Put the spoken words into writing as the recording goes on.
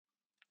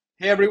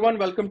Hey everyone,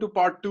 welcome to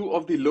part 2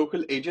 of the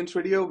local agents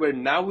video where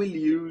now we'll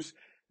use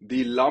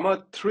the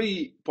Llama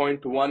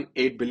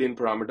 3.18 billion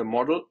parameter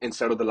model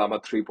instead of the Llama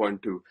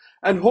 3.2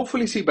 and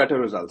hopefully see better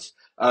results.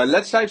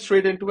 Let's dive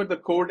straight into it. The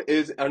code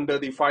is under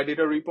the Phidata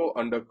repo,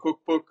 under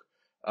cookbook,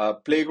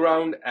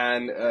 playground,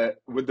 and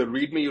with the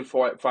README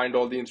you'll find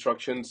all the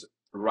instructions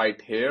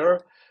right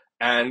here.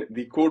 And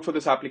the code for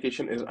this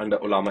application is under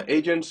Ollama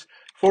Agents.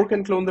 Fork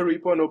and clone the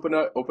repo and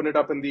open it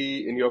up in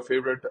your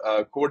favorite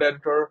code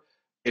editor.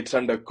 It's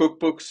under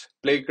cookbooks,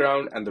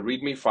 playground, and the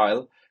README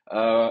file.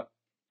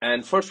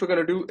 And first we're going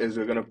to do is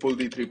we're going to pull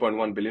the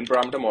 3.1 billion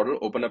parameter model,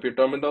 open up your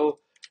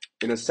terminal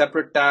in a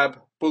separate tab,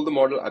 pull the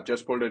model. I've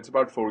just pulled it. It's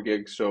about 4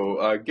 gigs,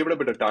 so give it a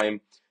bit of time.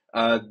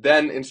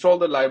 Then install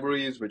the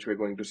libraries, which we're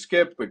going to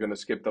skip. We're going to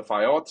skip the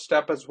auth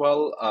step as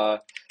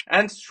well.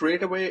 And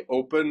straight away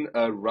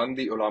run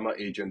the Ollama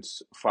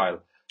agents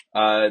file.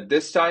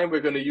 This time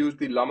we're going to use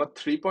the Llama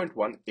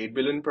 3.18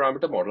 billion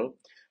parameter model.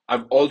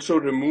 I've also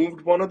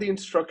removed one of the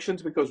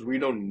instructions because we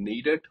don't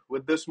need it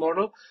with this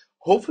model.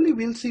 Hopefully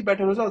we'll see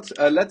better results.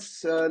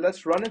 Let's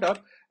run it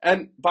up.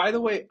 And by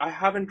the way, I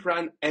haven't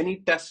ran any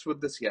tests with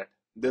this yet.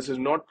 This is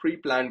not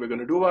pre-planned. We're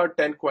going to do our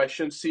 10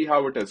 questions, see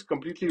how it is.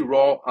 Completely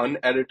raw,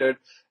 unedited.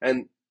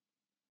 And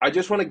I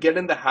just want to get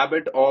in the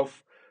habit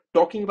of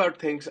talking about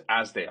things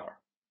as they are,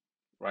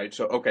 right?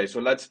 So this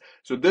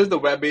is the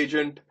web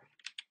agent.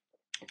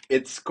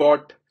 It's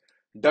got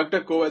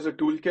DuckDuckGo as a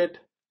toolkit,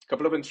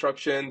 couple of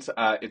instructions.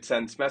 It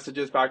sends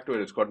messages back to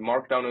it. It's got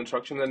markdown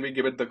instructions, and we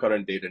give it the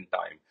current date and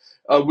time.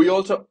 We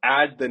also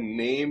add the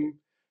name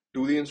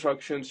to the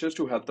instructions just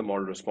to help the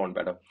model respond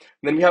better.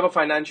 Then we have a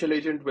financial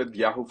agent with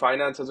Yahoo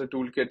Finance as a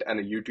toolkit and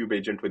a YouTube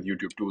agent with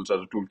YouTube Tools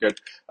as a toolkit.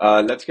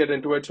 Let's get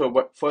into it.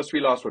 So first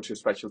we'll ask what's your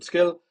special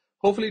skill.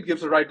 Hopefully it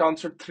gives the right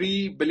answer.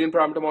 3 billion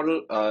parameter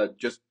model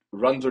just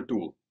runs a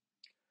tool.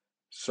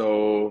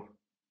 So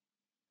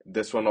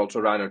this one also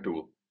ran a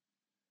tool.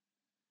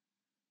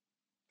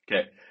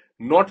 Okay,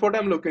 not what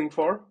I'm looking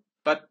for,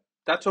 but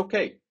that's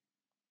okay.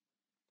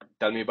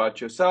 Tell me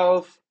about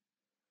yourself.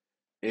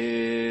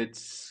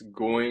 It's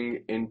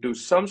going into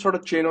some sort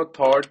of chain of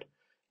thought,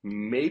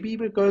 maybe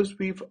because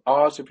we've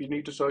asked if you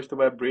need to search the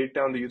web, break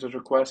down the user's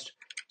request.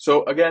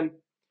 So again,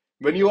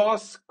 when you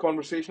ask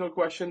conversational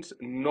questions,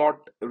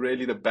 not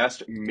really the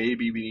best.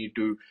 Maybe we need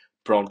to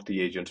prompt the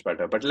agents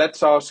better. But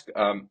let's ask,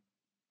 tell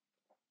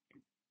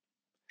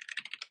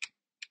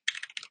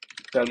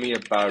me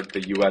about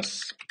the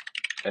US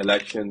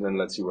elections, and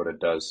let's see what it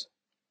does.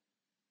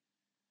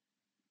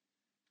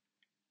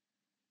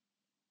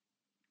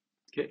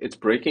 Okay, it's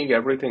breaking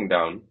everything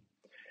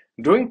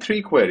doing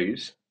 3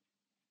 queries.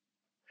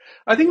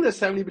 I think the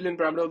 70 billion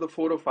parameter of the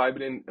 4 or 5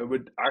 billion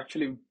would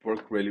actually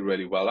work really,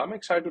 really well. I'm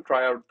excited to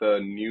try out the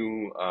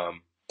new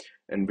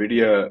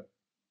NVIDIA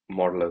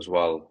model as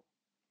well.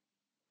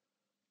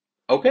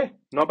 Okay,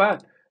 not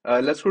bad.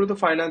 Let's go to the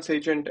finance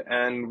agent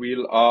and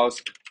we'll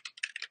ask,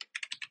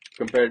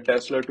 compare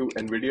Tesla to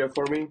NVIDIA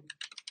for me.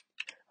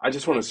 I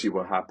just want to see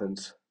what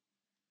happens.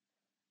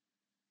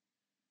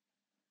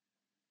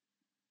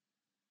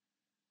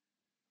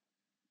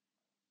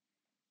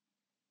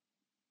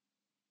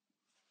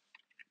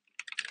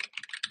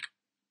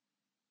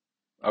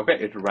 Okay,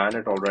 it ran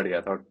it already.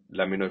 I thought,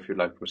 let me know if you'd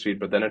like to proceed,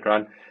 but then it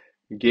ran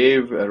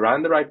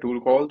the right tool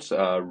calls,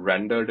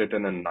 rendered it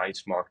in a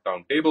nice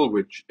markdown table,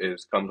 which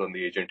comes on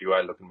the agent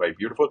UI looking very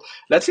beautiful.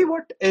 Let's see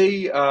what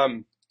by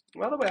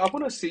the way, I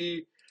want to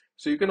see,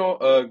 so you can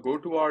go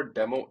to our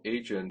demo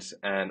agents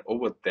and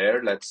over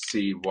there, let's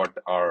see what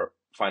our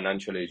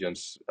financial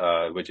agents,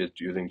 which is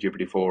using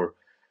GPT-4,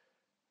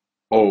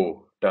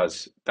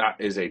 does. That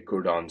is a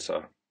good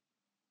answer.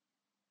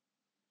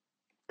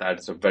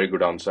 That's a very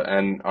good answer.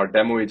 And our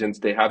demo agents,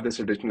 they have this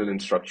additional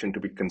instruction to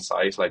be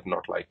concise, like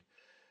not like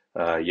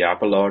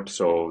yap a lot.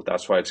 So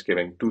that's why it's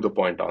giving to the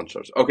point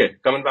answers. Okay,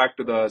 coming back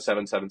to the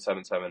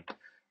 7777.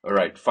 All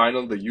right,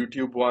 the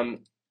YouTube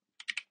one.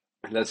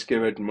 Let's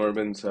give it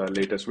Mervin's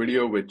latest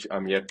video, which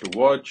I'm yet to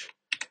watch.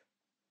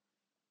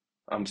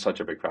 I'm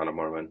such a big fan of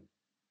Mervin.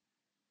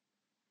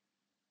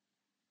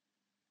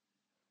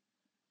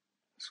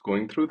 It's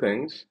going through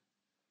things.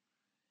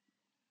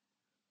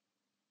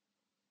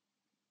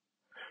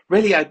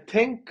 Really, I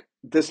think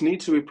this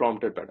needs to be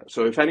prompted better.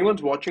 So if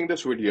anyone's watching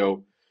this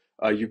video,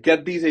 you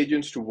get these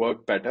agents to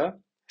work better,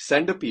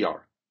 send a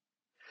PR.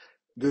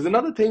 There's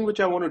another thing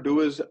which I want to do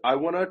is I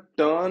want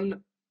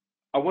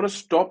to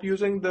stop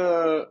using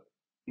the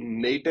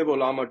native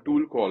Ollama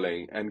tool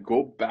calling and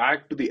go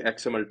back to the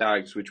XML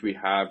tags which we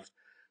have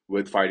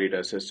with Phidata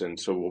Assistant.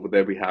 So over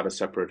there we have a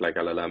separate like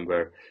LLM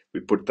where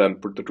we put the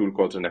tool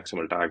calls in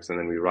XML tags and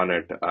then we run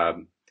it.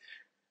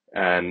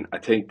 And I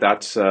think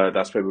that's where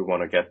we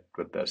want to get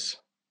with this.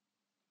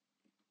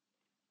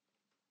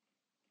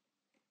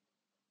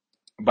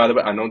 By the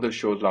way, I know this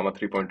shows Llama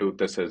 3.2.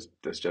 This is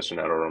just an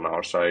error on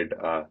our side.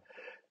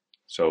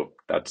 So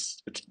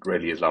it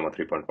really is Llama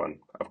 3.1.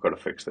 I've got to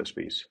fix this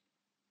piece.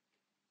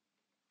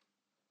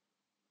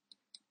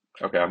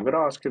 Okay, I'm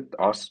gonna ask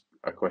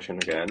a question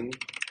again.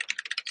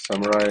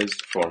 Summarize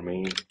for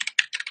me,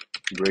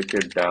 break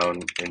it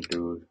down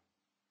into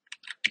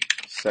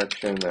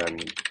section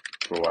and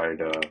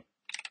provide a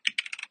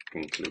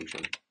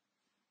conclusion.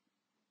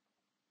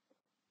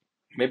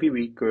 Maybe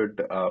we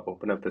could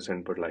open up this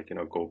input, like,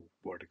 go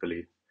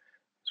vertically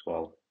as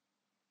well.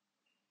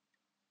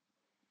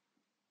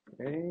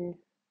 Okay.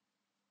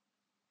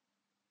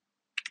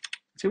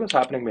 See what's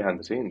happening behind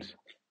the scenes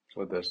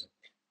with this.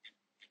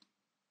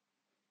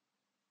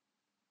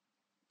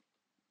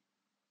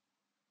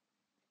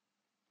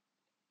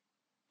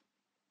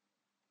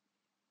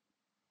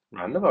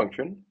 Random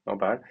function, not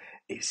bad.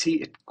 See,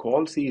 it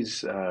calls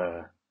these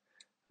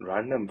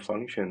random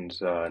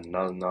functions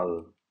null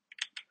null.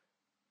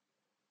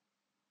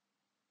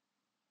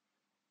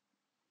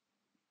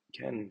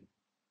 Again,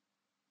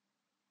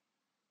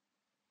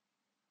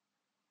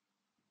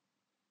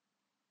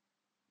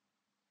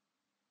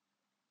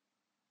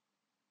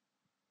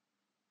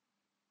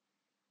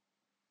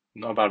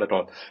 not bad at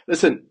all.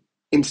 Listen,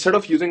 instead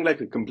of using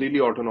like a completely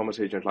autonomous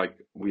agent like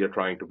we are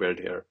trying to build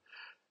here,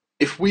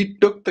 if we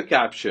took the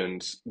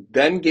captions,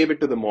 then gave it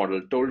to the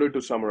model, told it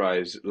to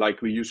summarize,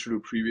 like we used to do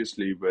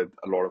previously with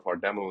a lot of our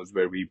demos,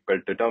 where we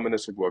built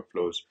deterministic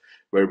workflows,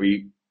 where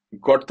we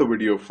got the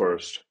video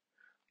first,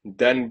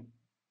 then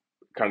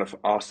kind of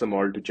asked the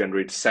model to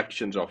generate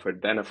sections of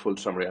it, then a full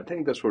summary. I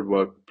think this would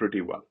work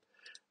pretty well.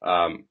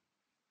 Um,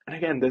 and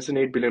again, there's an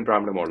 8 billion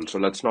parameter model, so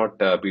let's not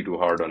be too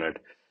hard on it.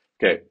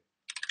 Okay,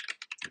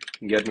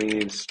 get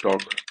me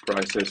stock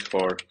prices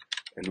for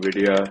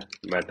NVIDIA,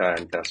 Meta,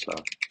 and Tesla.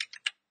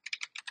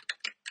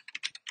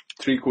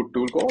 3 good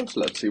tool calls.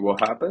 Let's see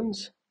what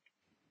happens.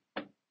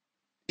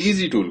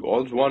 Easy tool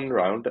calls, one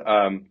round.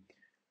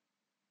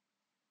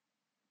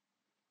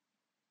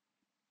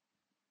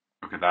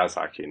 Okay, that's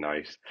actually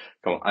nice.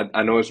 Come on,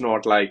 I know it's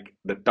not like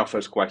the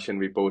toughest question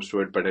we posed to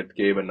it, but it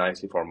gave a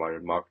nicely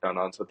formatted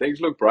markdown answer. Things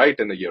look bright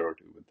in a year or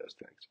two with these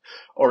things.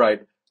 All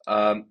right.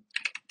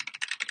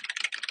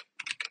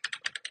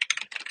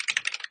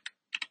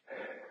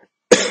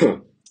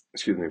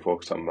 Excuse me,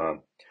 folks. I'm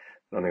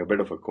running a bit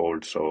of a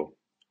cold, so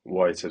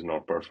voice is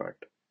not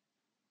perfect.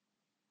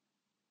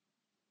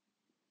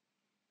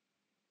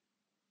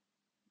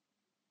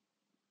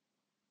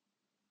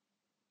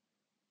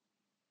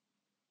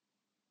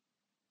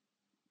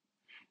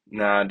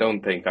 Nah, I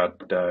don't think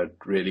I'd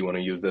really want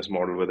to use this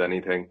model with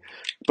anything.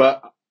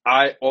 But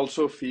I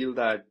also feel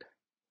that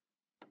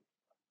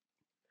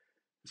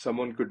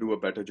someone could do a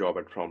better job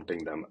at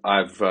prompting them.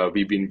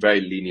 We've been very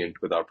lenient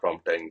with our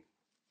prompting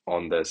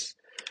on this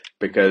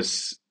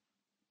because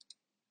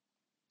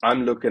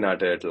I'm looking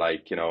at it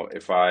like,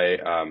 if I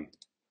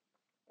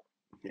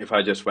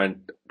just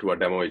went to a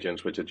demo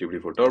agent, which is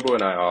GPT-4 Turbo,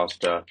 and I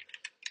asked,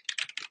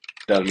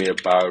 tell me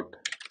about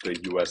the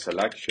US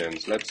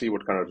elections, let's see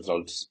what kind of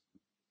results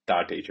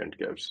that agent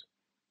gives.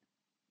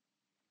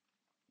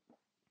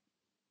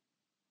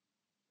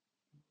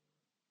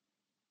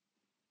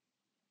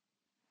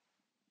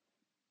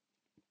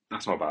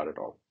 That's not bad at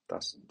all.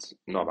 That's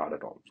not bad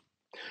at all.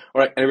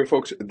 All right, anyway,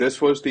 folks,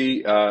 this was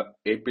the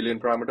 8 billion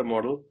parameter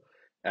model,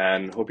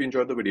 and hope you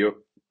enjoyed the video.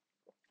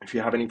 If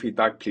you have any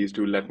feedback, please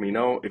do let me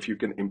know. If you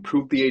can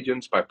improve the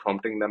agents by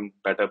prompting them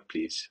better,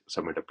 please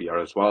submit a PR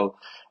as well.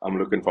 I'm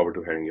looking forward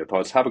to hearing your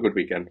thoughts. Have a good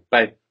weekend.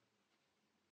 Bye.